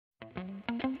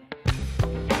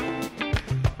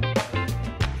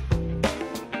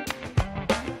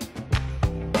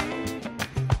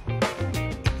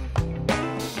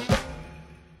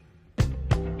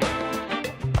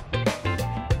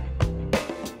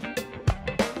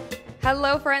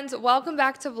Hello friends, welcome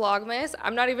back to Vlogmas.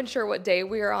 I'm not even sure what day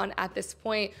we are on at this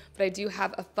point, but I do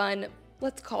have a fun,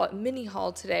 let's call it mini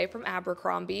haul today from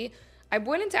Abercrombie. I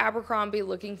went into Abercrombie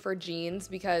looking for jeans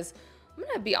because I'm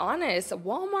gonna be honest,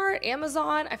 Walmart,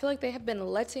 Amazon, I feel like they have been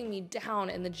letting me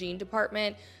down in the jean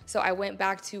department. So I went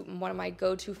back to one of my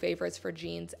go-to favorites for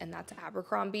jeans, and that's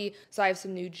Abercrombie. So I have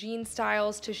some new jean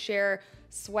styles to share,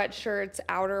 sweatshirts,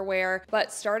 outerwear,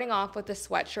 but starting off with the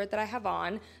sweatshirt that I have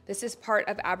on, this is part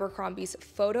of Abercrombie's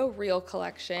Photo Real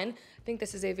collection. I think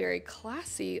this is a very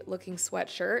classy looking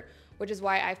sweatshirt, which is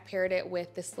why I've paired it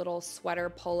with this little sweater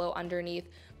polo underneath.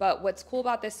 But what's cool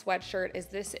about this sweatshirt is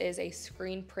this is a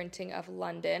screen printing of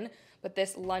London, but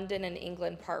this London and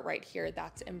England part right here,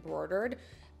 that's embroidered.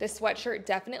 This sweatshirt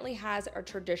definitely has a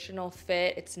traditional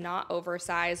fit. It's not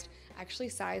oversized. I actually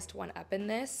sized one up in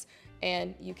this,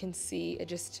 and you can see it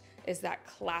just is that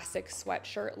classic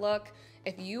sweatshirt look.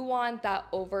 If you want that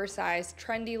oversized,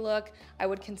 trendy look, I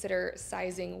would consider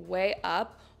sizing way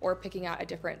up or picking out a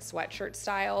different sweatshirt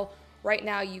style. Right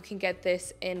now, you can get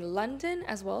this in London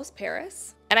as well as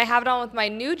Paris. And I have it on with my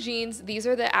new jeans. These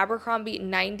are the Abercrombie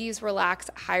 90s Relax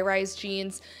high-rise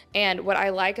jeans. And what I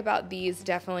like about these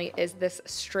definitely is this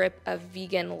strip of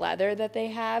vegan leather that they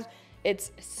have.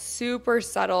 It's super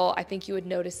subtle. I think you would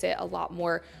notice it a lot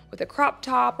more with a crop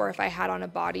top or if I had on a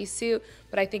bodysuit,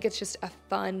 but I think it's just a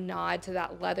fun nod to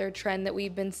that leather trend that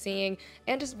we've been seeing,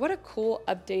 and just what a cool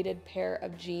updated pair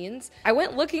of jeans. I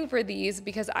went looking for these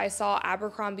because I saw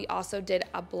Abercrombie also did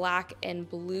a black and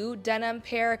blue denim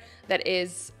pair that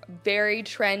is very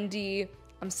trendy.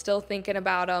 I'm still thinking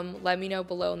about them. Let me know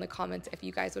below in the comments if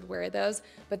you guys would wear those.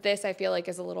 But this I feel like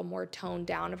is a little more toned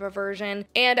down of a version.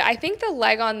 And I think the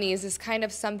leg on these is kind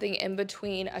of something in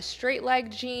between a straight leg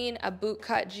jean, a boot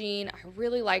cut jean. I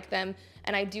really like them.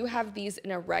 And I do have these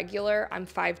in a regular. I'm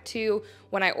 5'2".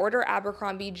 When I order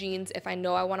Abercrombie jeans, if I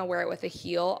know I want to wear it with a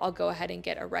heel, I'll go ahead and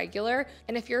get a regular.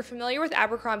 And if you're familiar with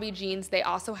Abercrombie jeans, they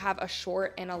also have a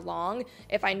short and a long.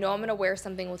 If I know I'm going to wear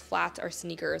something with flats or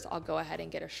sneakers, I'll go ahead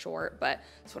and get a short. But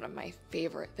it's one of my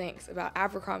favorite things about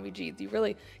Abercrombie jeans. You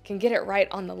really can get it right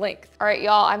on the length. All right,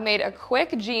 y'all, I made a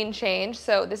quick jean change.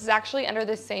 So this is actually under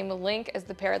the same link as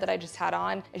the pair that I just had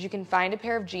on. As you can find a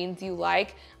pair of jeans you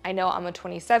like. I know I'm a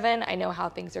 27. I know how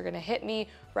things are gonna hit me,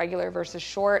 regular versus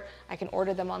short. I can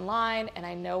order them online, and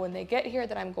I know when they get here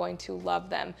that I'm going to love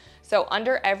them. So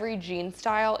under every jean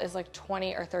style is like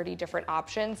 20 or 30 different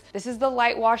options. This is the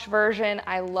light wash version.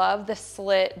 I love the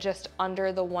slit just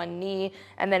under the one knee,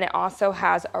 and then it also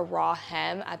has a raw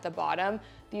hem at the bottom.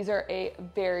 These are a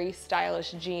very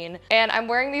stylish jean. And I'm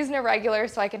wearing these in a regular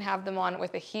so I can have them on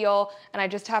with a heel. And I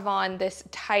just have on this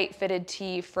tight fitted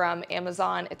tee from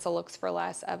Amazon. It's a Looks for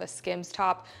Less of a Skims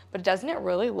top, but doesn't it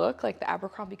really look like the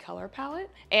Abercrombie color palette?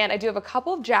 And I do have a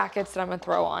couple of jackets that I'm gonna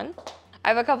throw on. I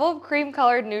have a couple of cream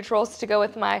colored neutrals to go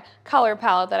with my color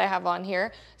palette that I have on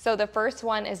here. So the first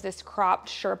one is this cropped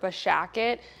Sherpa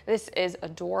jacket. This is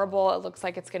adorable. It looks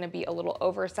like it's gonna be a little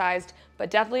oversized,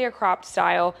 but definitely a cropped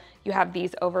style. You have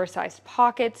these oversized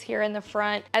pockets here in the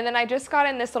front. And then I just got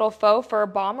in this little faux fur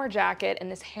bomber jacket in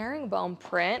this herringbone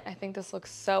print. I think this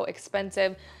looks so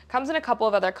expensive. Comes in a couple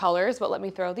of other colors, but let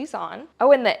me throw these on.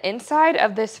 Oh, and the inside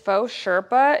of this faux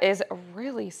Sherpa is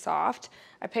really soft.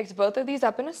 I picked both of these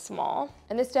up in a small,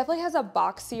 and this definitely has a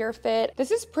boxier fit.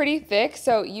 This is pretty thick,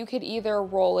 so you could either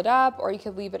roll it up or you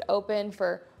could leave it open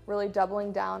for really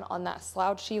doubling down on that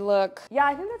slouchy look. Yeah,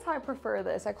 I think that's how I prefer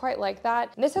this. I quite like that.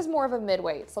 And this has more of a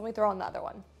mid-weight, so let me throw on the other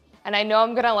one. And I know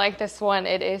I'm gonna like this one.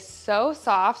 It is so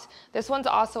soft. This one's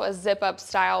also a zip-up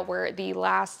style where the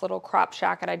last little crop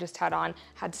jacket I just had on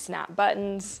had snap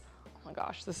buttons. Oh my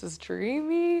gosh, this is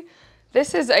dreamy.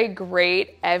 This is a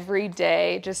great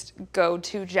everyday just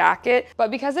go-to jacket, but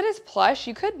because it is plush,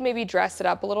 you could maybe dress it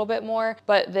up a little bit more,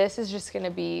 but this is just gonna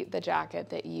be the jacket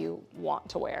that you want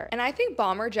to wear. And I think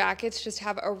bomber jackets just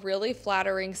have a really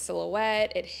flattering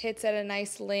silhouette. It hits at a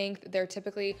nice length. They're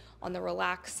typically on the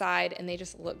relaxed side and they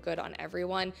just look good on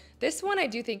everyone. This one I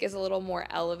do think is a little more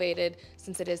elevated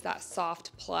since it is that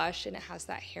soft plush and it has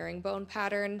that herringbone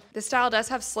pattern. The style does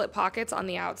have slit pockets on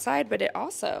the outside, but it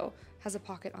also has a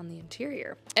pocket on the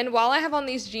interior. And while I have on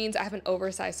these jeans, I have an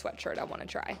oversized sweatshirt I wanna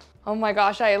try. Oh my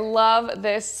gosh, I love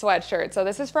this sweatshirt. So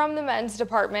this is from the men's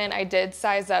department. I did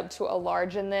size up to a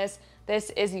large in this. This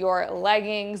is your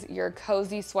leggings, your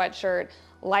cozy sweatshirt,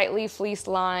 lightly fleece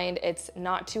lined. It's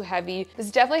not too heavy. This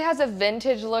definitely has a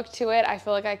vintage look to it. I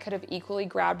feel like I could have equally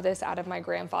grabbed this out of my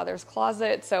grandfather's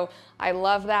closet, so I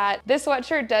love that. This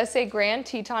sweatshirt does say Grand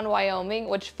Teton, Wyoming,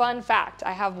 which, fun fact,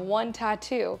 I have one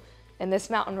tattoo and this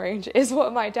mountain range is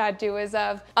what my tattoo is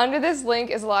of. Under this link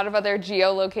is a lot of other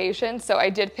geolocations, so I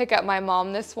did pick up my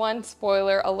mom this one.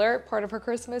 Spoiler alert, part of her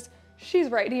Christmas. She's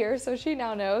right here, so she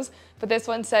now knows. But this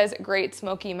one says Great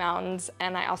Smoky Mountains,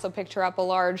 and I also picked her up a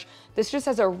large. This just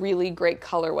has a really great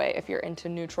colorway if you're into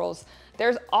neutrals.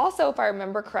 There's also, if I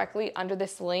remember correctly, under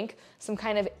this link, some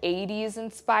kind of 80s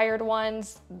inspired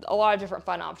ones. A lot of different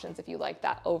fun options if you like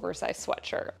that oversized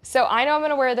sweatshirt. So I know I'm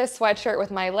gonna wear this sweatshirt with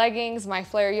my leggings, my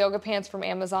flare yoga pants from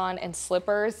Amazon, and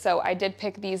slippers. So I did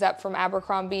pick these up from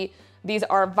Abercrombie. These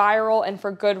are viral and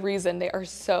for good reason. They are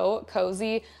so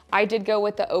cozy. I did go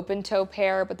with the open toe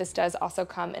pair, but this does also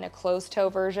come in a closed toe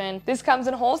version. This comes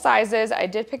in whole sizes. I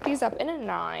did pick these up in a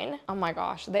 9. Oh my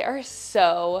gosh, they are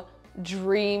so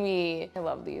dreamy. I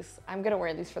love these. I'm gonna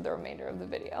wear these for the remainder of the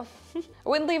video. I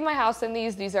wouldn't leave my house in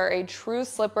these. These are a true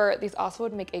slipper. These also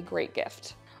would make a great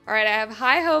gift. All right, I have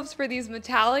high hopes for these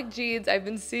metallic jeans. I've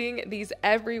been seeing these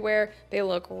everywhere. They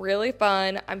look really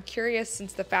fun. I'm curious,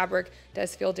 since the fabric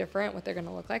does feel different, what they're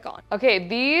gonna look like on. Okay,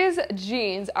 these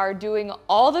jeans are doing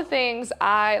all the things.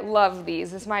 I love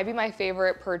these. This might be my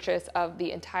favorite purchase of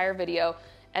the entire video,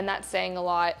 and that's saying a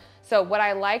lot. So what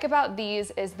I like about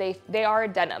these is they are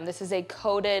denim. This is a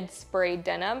coated sprayed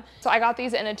denim. So I got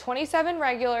these in a 27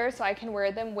 regular, so I can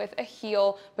wear them with a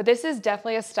heel, but this is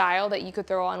definitely a style that you could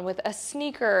throw on with a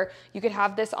sneaker. You could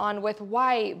have this on with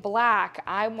white, black.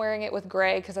 I'm wearing it with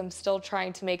gray because I'm still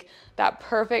trying to make that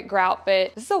perfect grout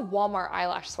fit. This is a Walmart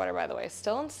eyelash sweater, by the way,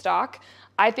 still in stock.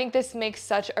 I think this makes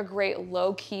such a great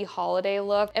low-key holiday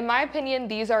look. In my opinion,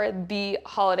 these are the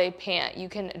holiday pant. You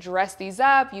can dress these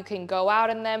up, you can go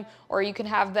out in them, or you can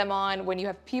have them on when you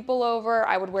have people over.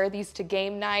 I would wear these to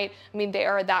game night. I mean, they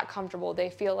are that comfortable.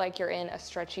 They feel like you're in a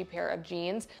stretchy pair of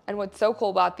jeans. And what's so cool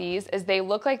about these is they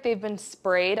look like they've been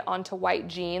sprayed onto white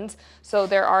jeans. So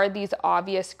there are these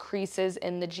obvious creases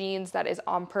in the jeans that is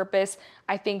on purpose.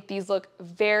 I think these look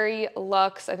very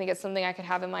luxe. I think it's something I could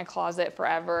have in my closet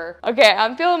forever. Okay,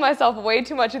 I'm feeling myself way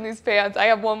too much in these pants. I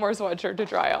have one more sweatshirt to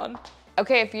try on.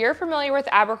 Okay, if you're familiar with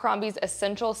Abercrombie's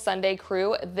Essential Sunday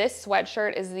Crew, this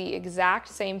sweatshirt is the exact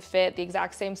same fit, the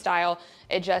exact same style.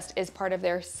 It just is part of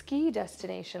their ski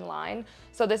destination line.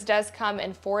 So this does come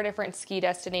in 4 different ski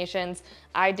destinations.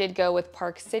 I did go with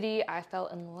Park City. I fell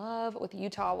in love with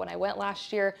Utah when I went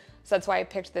last year, so that's why I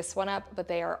picked this one up, but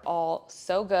they are all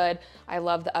so good. I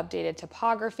love the updated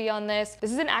topography on this.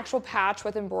 This is an actual patch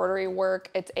with embroidery work.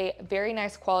 It's a very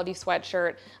nice quality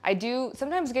sweatshirt. I do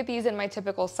sometimes get these in my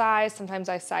typical size. Sometimes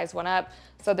I size one up.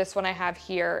 So this one I have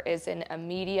here is in a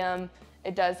medium.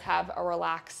 It does have a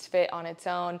relaxed fit on its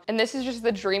own. And this is just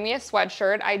the dreamiest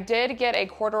sweatshirt. I did get a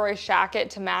corduroy jacket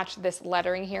to match this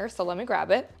lettering here, so let me grab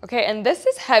it. Okay, and this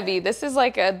is heavy. This is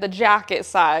like the jacket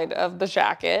side of the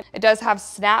jacket. It does have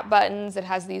snap buttons. It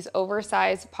has these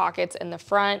oversized pockets in the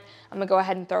front. I'm gonna go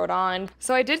ahead and throw it on.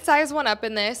 So I did size one up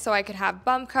in this so I could have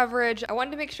bum coverage. I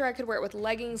wanted to make sure I could wear it with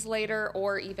leggings later,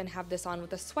 or even have this on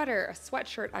with a sweater, a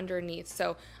sweatshirt underneath.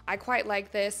 So I quite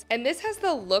like this. And this has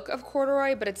the look of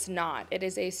corduroy, but it's not. It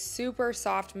is a super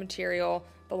soft material.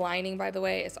 The lining, by the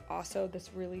way, is also this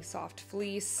really soft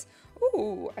fleece.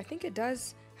 Ooh, I think it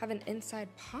does have an inside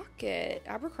pocket.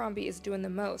 Abercrombie is doing the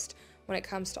most when it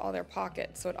comes to all their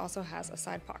pockets, so it also has a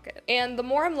side pocket. And the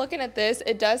more I'm looking at this,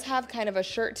 it does have kind of a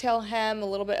shirt tail hem, a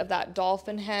little bit of that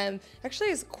dolphin hem. Actually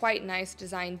has quite nice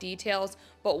design details,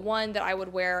 but one that I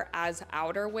would wear as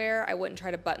outerwear. I wouldn't try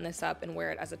to button this up and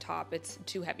wear it as a top. It's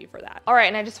too heavy for that. All right,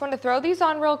 and I just want to throw these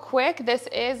on real quick. This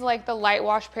is like the light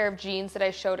wash pair of jeans that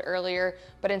I showed earlier,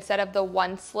 but instead of the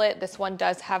one slit, this one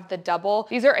does have the double.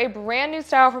 These are a brand new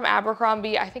style from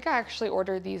Abercrombie. I think I actually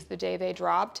ordered these the day they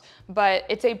dropped, but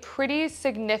it's a pretty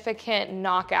significant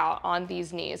knockout on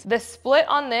these knees. The split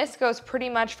on this goes pretty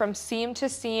much from seam to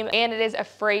seam, and it is a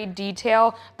frayed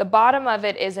detail. The bottom of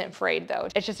it isn't frayed though.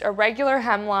 It's just a regular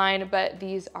hemline, but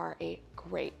these are a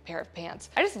great pair of pants.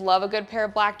 I just love a good pair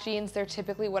of black jeans. They're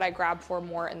typically what I grab for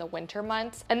more in the winter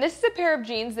months. And this is a pair of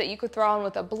jeans that you could throw on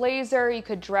with a blazer. You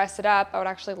could dress it up. I would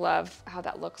actually love how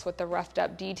that looks with the roughed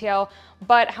up detail,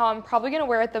 but how I'm probably gonna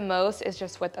wear it the most is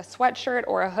just with a sweatshirt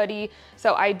or a hoodie.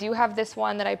 So I do have this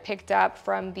one that I picked up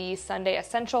from the Sunday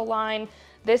Essential line.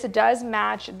 This does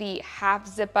match the half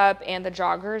zip up and the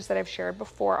joggers that I've shared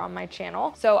before on my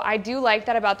channel. So I do like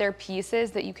that about their pieces,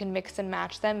 that you can mix and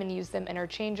match them and use them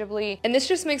interchangeably. And this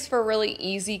just makes for a really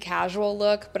easy casual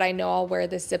look, but I know I'll wear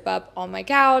this zip up on my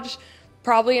couch,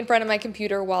 probably in front of my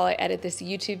computer while I edit this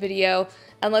YouTube video.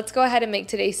 And let's go ahead and make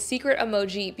today's secret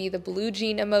emoji be the blue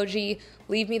jean emoji.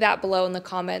 Leave me that below in the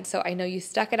comments so I know you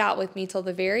stuck it out with me till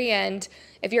the very end.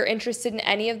 If you're interested in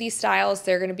any of these styles,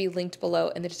 they're gonna be linked below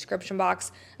in the description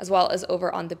box as well as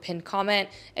over on the pinned comment.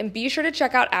 And be sure to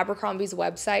check out Abercrombie's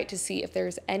website to see if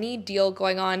there's any deal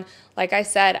going on. Like I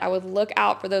said, I would look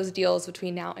out for those deals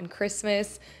between now and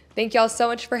Christmas. Thank y'all so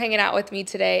much for hanging out with me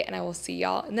today, and I will see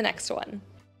y'all in the next one.